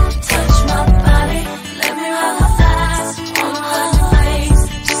did. Touch my body, let me rub my thighs, wanna hug your face,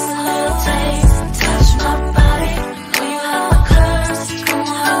 just a little taste. Touch my body, know you have my curves. Come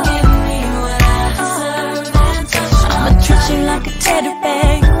on, give me what I deserve. And touch I'ma treat you like a teddy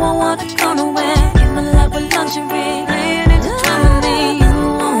bear. You won't wanna go nowhere. In my love with lingerie, laying into me. You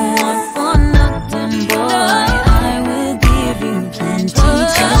won't want for nothing, boy. I will give you plenty.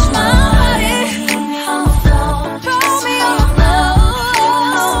 Touch my body, put me on the floor, throw me on the floor.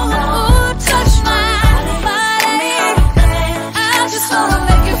 Touch my body, I just wanna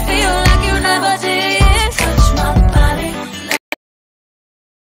make you feel like you never did. Touch my body.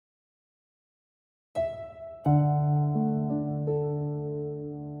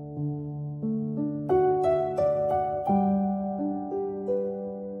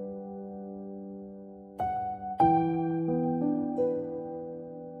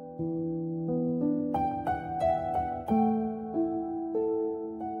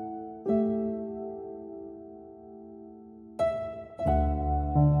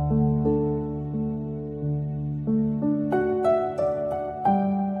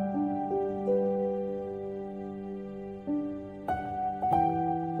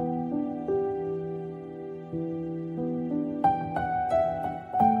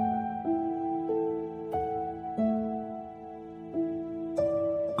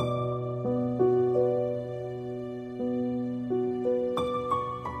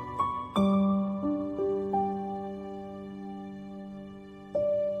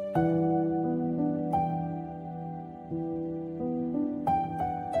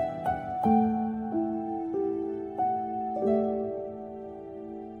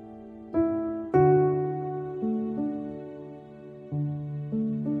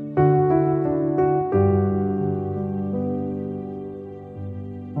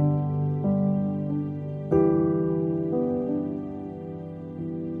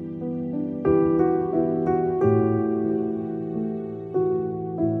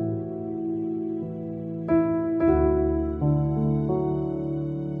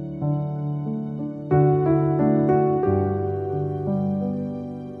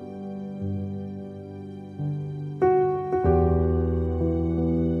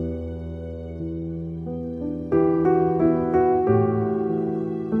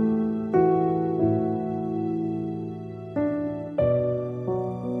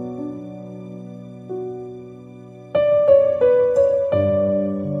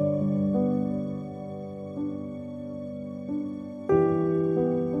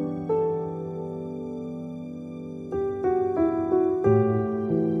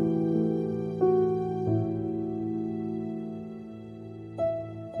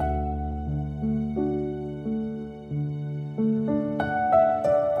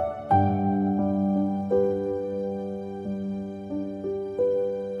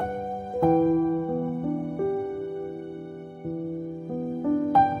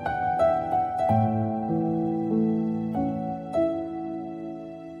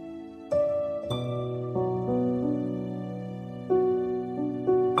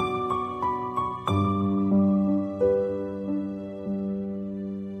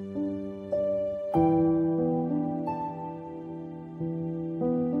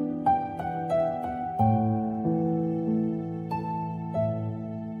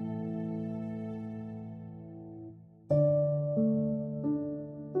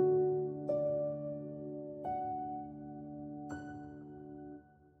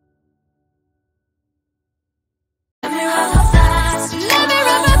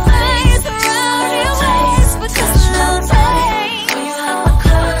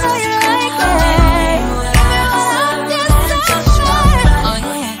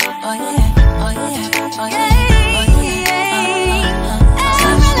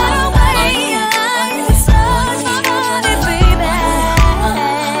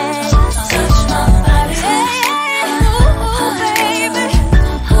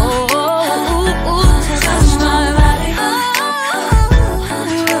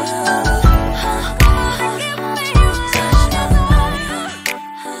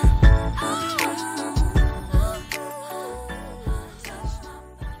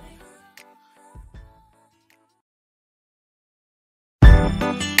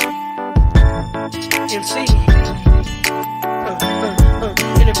 MC.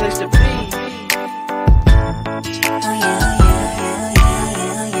 Any place to be.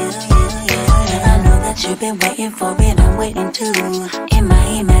 I know that you been waiting for it, I'm waiting too. In my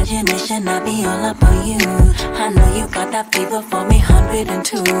imagination, I be all up on you. I know you got that fever for me,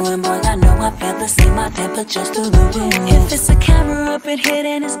 102. And boy, I know I feel the same, my temperature's through the roof. If it's a camera up in here,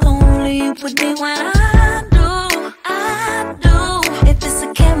 then it's only you with me when I do. If it's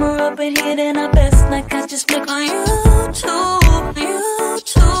a camera up in here, then I best like I just flick on YouTube.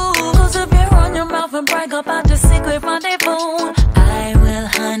 Close up your on your mouth and brag about the secret rendezvous. I will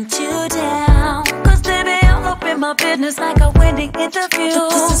hunt you down, cause baby, I'm up in my business like a wedding interview. But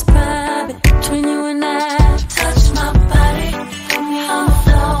this is private, between you and I. Touch my body, put me on the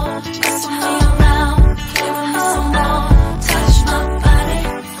floor, wrestle me around, play with me some more. Touch my body,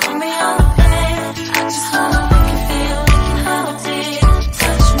 put me on the bed, I just wanna make you feel like you never did.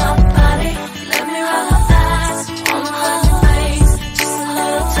 Touch my body, let me roll my thighs, all around your waist, just a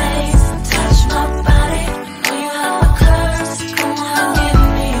little taste. Touch my body, know you have my curves, come on, give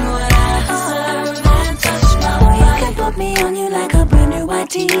me what I deserve, and touch my body. You can put me on you like a brand new white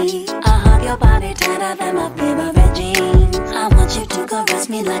tee. I hug your body tighter than my favorite jeans. I want you to caress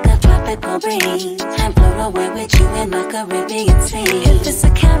me like a tropical breeze, and float away with you in my Caribbean sea. If it's a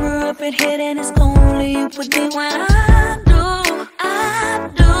camera up in here, then it's only you with me when I do.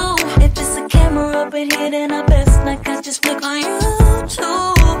 If it's a camera up in here, then I best like I just flick on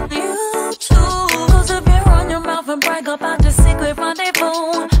YouTube. Close up your on your mouth and brag about the secret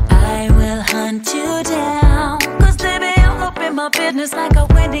rendezvous. I will hunt you down, cause baby, I'm up in my business like a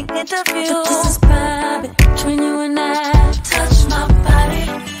wedding interview. But this is private, between you and I. Touch my body,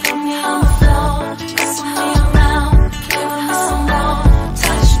 put me on the floor, wrestle me around, play with me some more.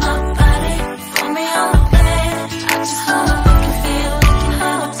 Touch my body, put me on the bed, I just wanna make you feel like you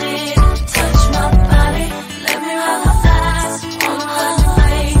never did. Touch my body, let me roll my thighs, all around your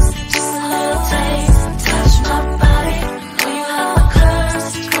waist, just a little taste. Touch my body, know you have my curves,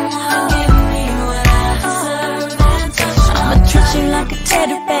 come on, give me what I deserve, and touch my body. I'ma treat you like a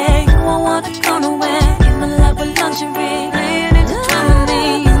teddy bear, you won't wanna go nowhere. Give my love with lingerie, laying it down with me.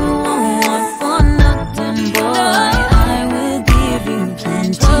 You won't want for nothing, boy, I will give you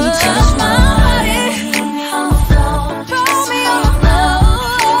plenty. Touch my body, put me on the floor, roll me on the floor.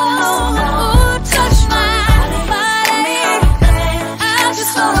 Touch my body, I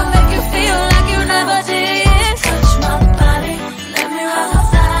just wanna make you feel like you never did. Touch my body, let me rub my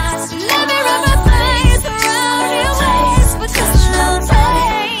thighs, let me rub my thighs around your waist, but just a little taste.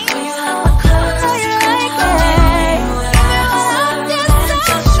 Know you have my curves, know you like it.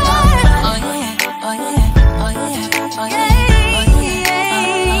 Touch my body, oh yeah, oh yeah, oh yeah, oh yeah.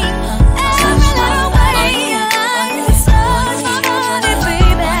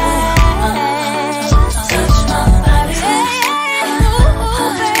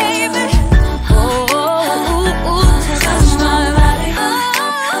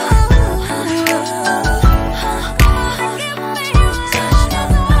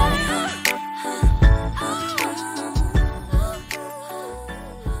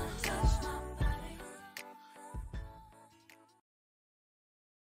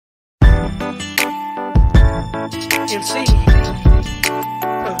 MC,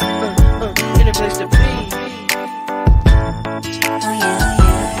 in a place to be.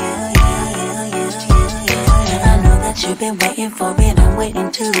 And I know that you've been waiting for it, I'm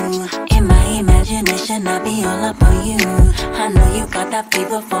waiting too. In my imagination, I be all up on you. I know you got that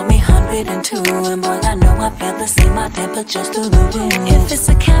fever for me, 102. And boy, I know I feel the same, my temperature's through the roof. If it's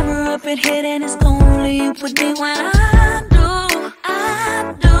a camera up in here, then it's only you with me when I do.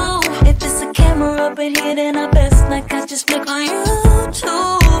 If it's a camera up in here, then I best like I just flick on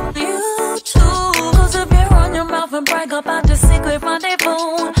YouTube. Close up your on your mouth and brag about the secret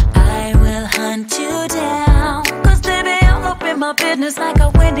rendezvous. I will hunt you down, cause baby, I'm up in my business like a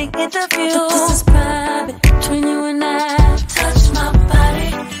wedding interview. But this is private, between you and I. Touch my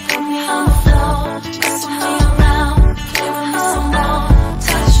body, put me on the floor, wrestle me around, play with me some more.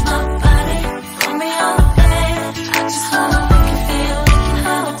 Touch my body, put me on the bed, I just wanna make you feel like you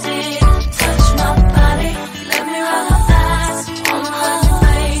never did. Touch my body, let me roll my thighs, all around your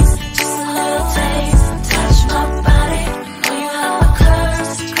waist, just a little taste. Touch my body, know you have my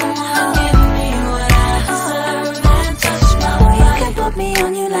curves, come on, give me what I deserve, and touch my body. You can put me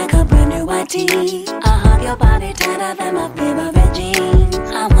on you like a brand new white tee. I hug your body tighter than my favorite jeans.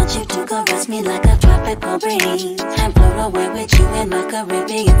 I want you to caress me like a tropical breeze, and float away with you in my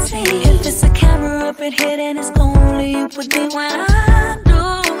Caribbean sea. If it's a camera up in here, then it's only you with me when I do.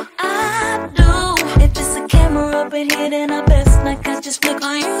 If it's a camera up in here, then I best like I just flick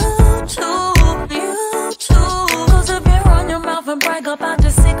on YouTube. Close up your on your mouth and brag about the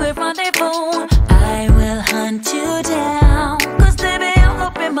secret rendezvous. I will hunt you down, cause baby, I'm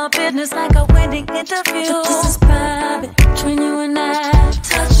up in my business like a wedding interview.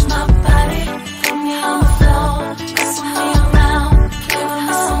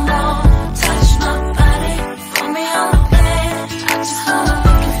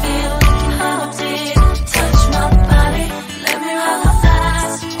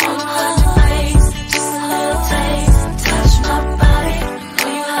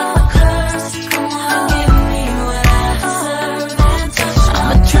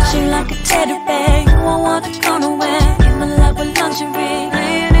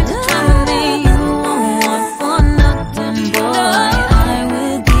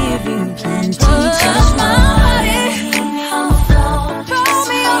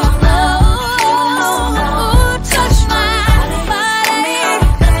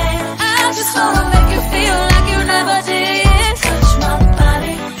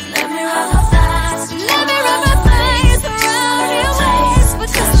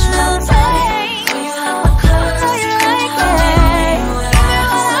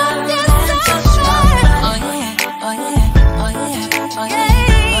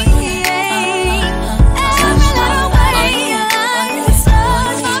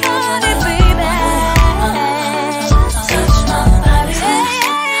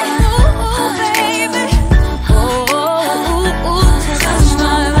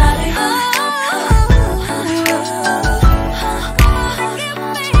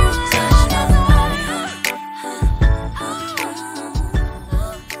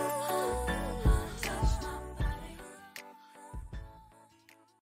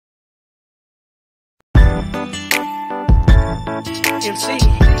 MC.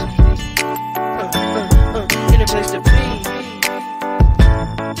 Any place to be.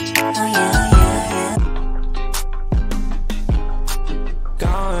 Oh yeah.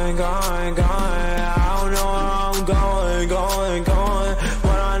 Going, I don't know where I'm going,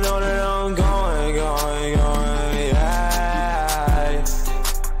 but I know that I'm going,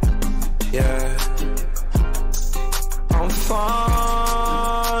 yeah. I'm falling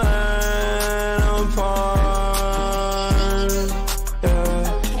apart,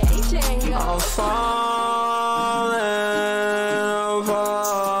 yeah. I'm falling apart,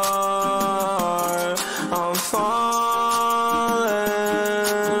 I'm falling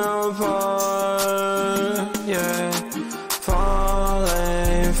apart, yeah.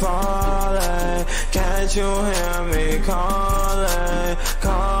 Falling, can't you hear me calling?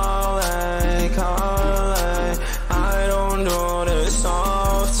 I don't do this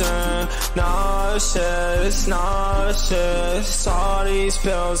often. Nauseous, all these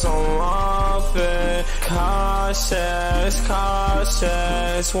pills I'm off it. Cautious,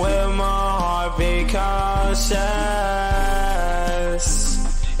 with my heart be cautious,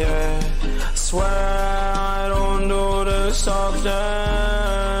 yeah. Swear I don't do this often.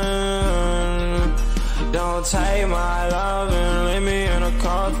 Don't take my love and leave me in a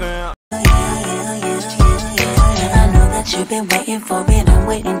coffin. You've been waiting for it, I'm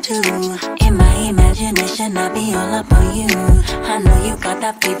waiting too. In my imagination, I be all up on you. I know you got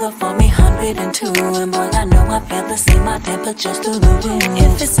that fever for me, 102. And boy, I know I feel the same, my temperature's through the roof.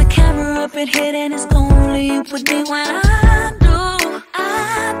 If it's a camera up in here, then it's only you put me when I do.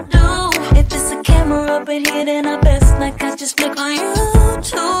 If it's a camera up in here, then I best like I just click on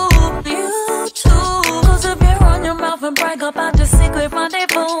YouTube. Close up your on your mouth and brag about the secret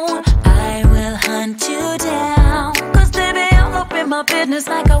rendezvous. I will hunt you down. In my business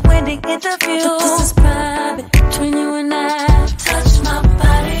like a wedding interview. But this is private between you and I. Touch my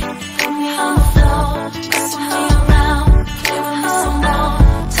body, put me on the floor, wrestle me around, play with me some more.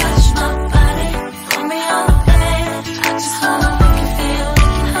 Touch my body, put me on the bed. I just wanna make you feel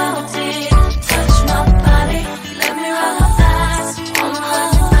how I did. Touch my body, let me rub my thighs, wanna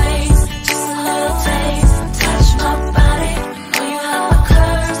hold your waist, just a little taste. Touch my body, know you have my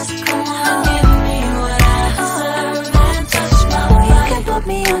curves. Come on, give me what I deserve and touch my body. Put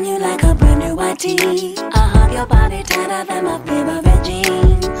me on you like a brand new white tee. I hug your body tighter than my favorite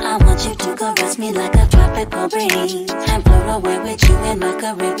jeans. I want you to caress me like a tropical breeze and float away with you in my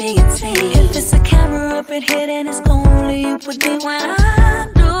Caribbean sea. If it's a camera up in here, then it's only you put me when I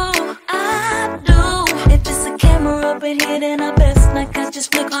do. If it's a camera up in here, then I best like I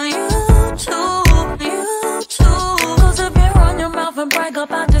just click on YouTube. Close up your on your mouth and brag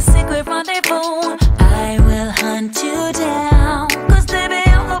about the secret rendezvous. I will hunt you down.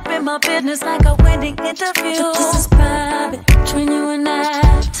 In my business like a wedding interview. But this is private between you and I.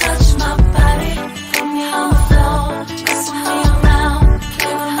 Touch my body, put me on the floor, wrestle me around,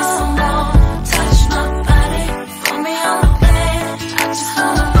 play with me some more. Touch my body, put me on the bed. I just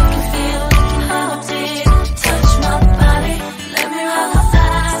wanna make you feel how I did. Touch my body, let me rub my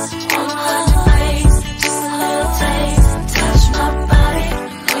thighs, wanna hold your waist, just a little taste. Touch my body,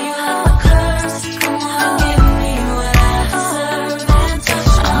 know you have my curves. Come on, give me what I deserve and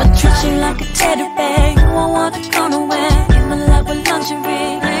touch. Treat you like a teddy bear, you won't wanna go nowhere. In my love with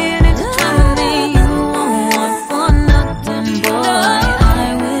lingerie, laying it down with me. You won't want for nothing, boy. I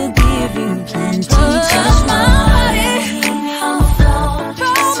will give you plenty. Touch my body, put me on the floor,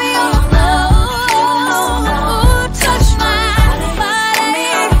 roll me on the floor. Touch my body,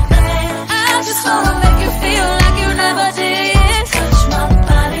 I just wanna make you feel like you never did. Touch my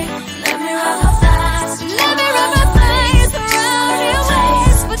body, let me rub my thighs, let me rub my thighs around your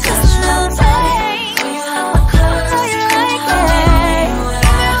waist. But just a little taste, know you have my curves. Know you like that.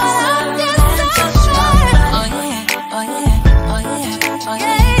 Touch my body. Oh yeah. Every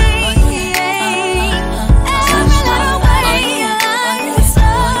little way, touch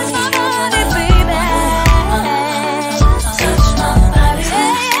my body, baby. Touch my body,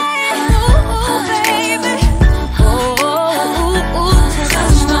 ooh, baby.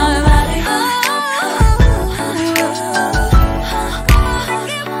 Touch my body.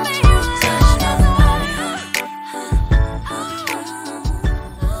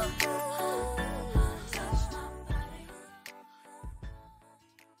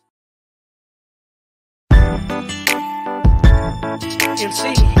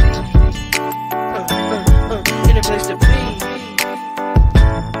 MC. Any place to be.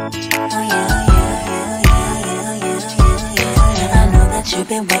 And I know that you've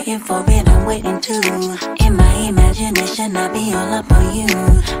been waiting for it, I'm waiting too. In my imagination, I be all up on you.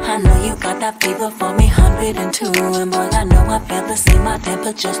 I know you got that fever for me, 102. And boy, I know I feel the same, my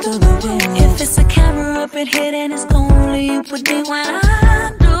temperature's through the roof. If it's a camera up in here, then it's only you put me when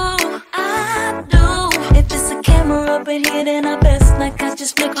I do. If it's a camera up in here, then I best like I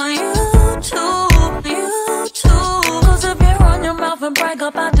just click on YouTube. Close up your on your mouth and brag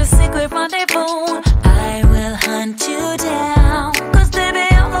about the secret rendezvous. I will hunt you down, cause baby,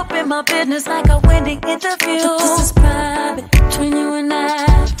 I'm up in my business like a wedding interview. But this is private, between you and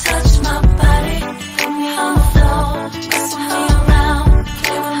I. Touch my body, put me on the floor, mess me around,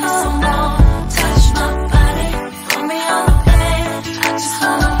 play with me some more. Touch my body, put me on the bed, I just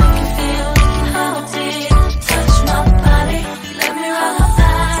wanna make you feel how it did. Touch my body, let me rub my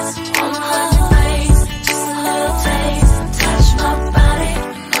thighs, wanna hold your waist, just a little taste. Touch my body,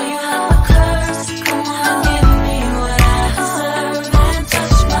 know you have my curves, come on, give me what I deserve. And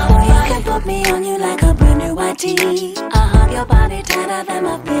touch my body, you can put me on you like a brand new white tee. I'll have your body tighter than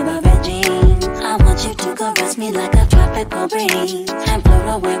my favorite jeans. I want you to caress me like a tropical breeze and float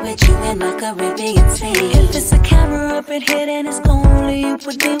away with you in my Caribbean sea. If it's a camera up in here, then it's only you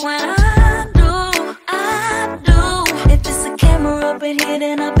put me when I do. If it's a camera up in here,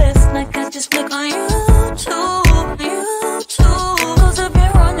 then I best like I just click on YouTube. Close up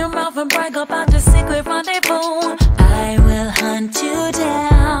your on your mouth and brag about the secret rendezvous. I will hunt you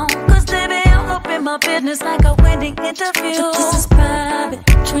down, cause baby, I'm up in my business like a wedding interview. But this is private,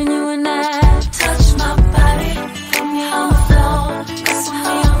 between you and I. Touch my body, put me on the floor, mess me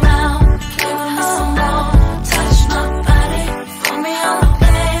around, play with me some more. Touch my body, put me on the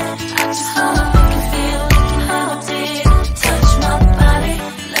bed, I just wanna make you feel how it did. Touch my body,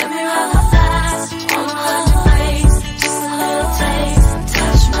 let me rub my thighs, wanna hold your waist, just a little taste.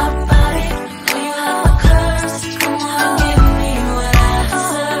 Touch my body, know you have my curves, come on, give me what I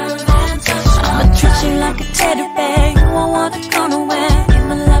deserve. And touch my I'ma treat you like a teddy bear, you won't wanna go nowhere. In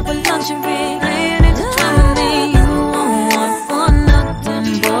my love with lingerie,